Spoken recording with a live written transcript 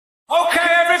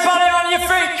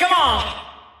come on.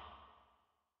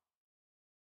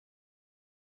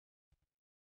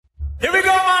 Here we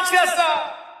go, Manchester.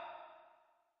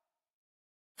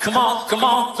 Come on, come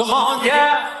on, come on,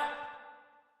 yeah.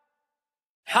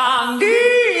 I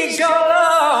need your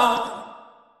love.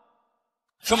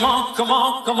 Come on, come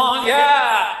on, come on,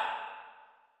 yeah.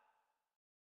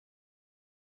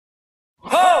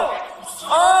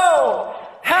 Oh,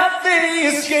 help me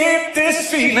escape this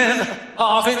feeling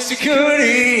of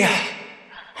insecurity.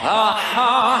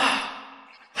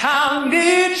 I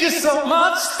need you so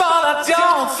much, but I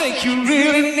don't think you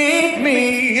really need me.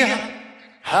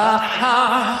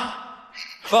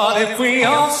 But if we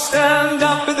all stand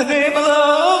up in the name of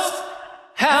love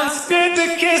and state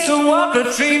the case of what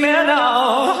we're dreaming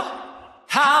of,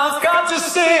 I've got to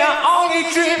say I only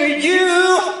dream of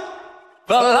you.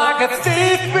 But like a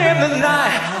thief in the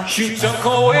night, you took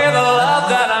away the love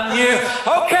that I knew.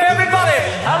 Okay, everybody,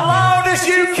 as loud as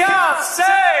you can,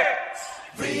 say,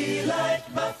 relight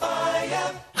my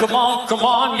fire. Come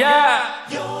on, yeah.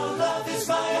 Your love is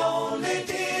my only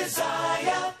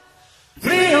desire.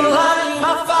 Relight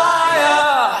my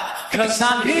fire, 'cause I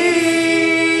need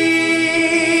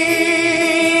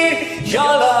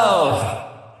your love.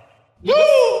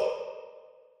 Woo!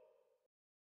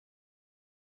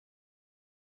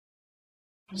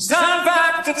 Time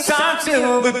back to time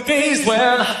to the days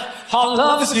when our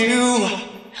love is new.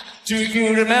 Do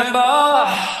you remember?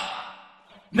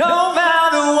 No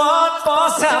matter what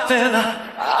was happening,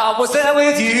 I was there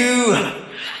with you.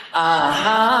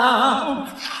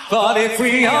 But if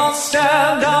we all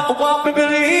stand up for what we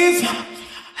believe,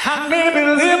 and maybe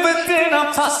live within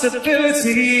our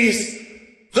possibilities,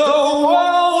 the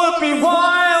world would be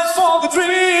wild for the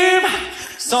dream.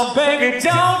 So baby,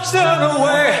 don't turn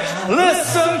away.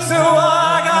 Listen to what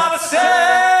I gotta say.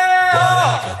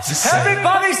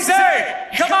 Everybody say,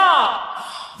 come on.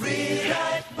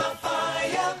 Relight my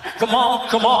fire.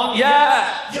 Come on,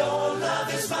 yeah. Your love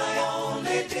is my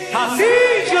only desire. I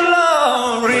need your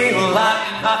love. Relight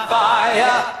my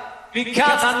fire.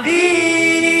 Because I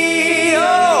need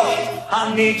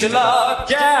your love,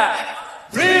 yeah.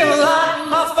 Relight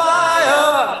my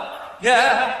fire,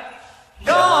 yeah.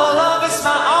 Your love is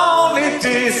my only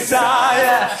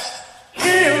desire.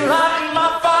 Relight my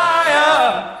fire,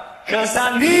 'cause I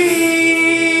need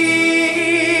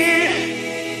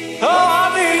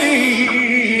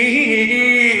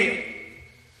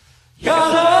your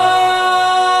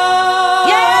love.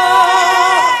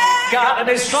 Yeah. Gotta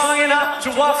be strong enough to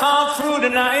walk on through the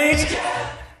night.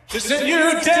 It's a new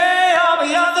day on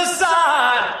the other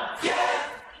side.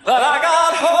 But I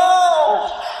got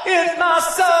hope in my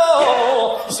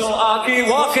soul, so I'll keep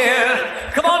walking.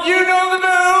 Come on, you know the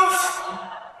move.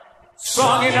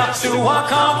 Strong enough to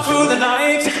walk on through the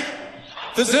night.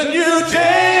 There's a new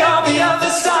day on the other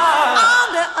side. On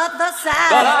the other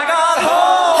side. But I got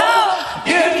hope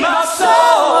in my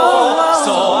soul,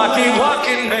 so I keep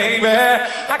walking, baby.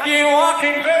 I keep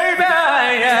walking, baby,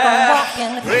 yeah.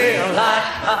 Relight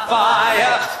my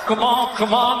fire.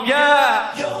 Come on,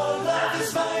 yeah. Your love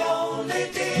is my only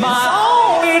desire. My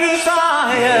only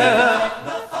desire.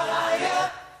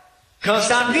 'Cause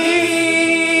I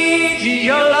need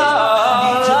your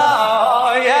love,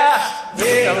 yeah.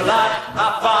 Relight my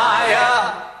fire.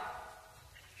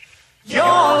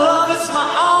 Your love is my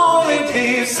only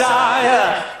desire.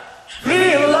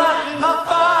 Relight my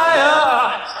fire.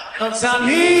 'Cause I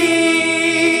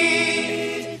need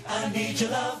your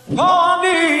love. Oh, I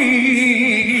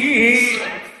need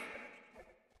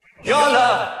your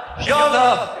love, your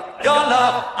love, your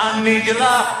love. I need your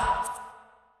love.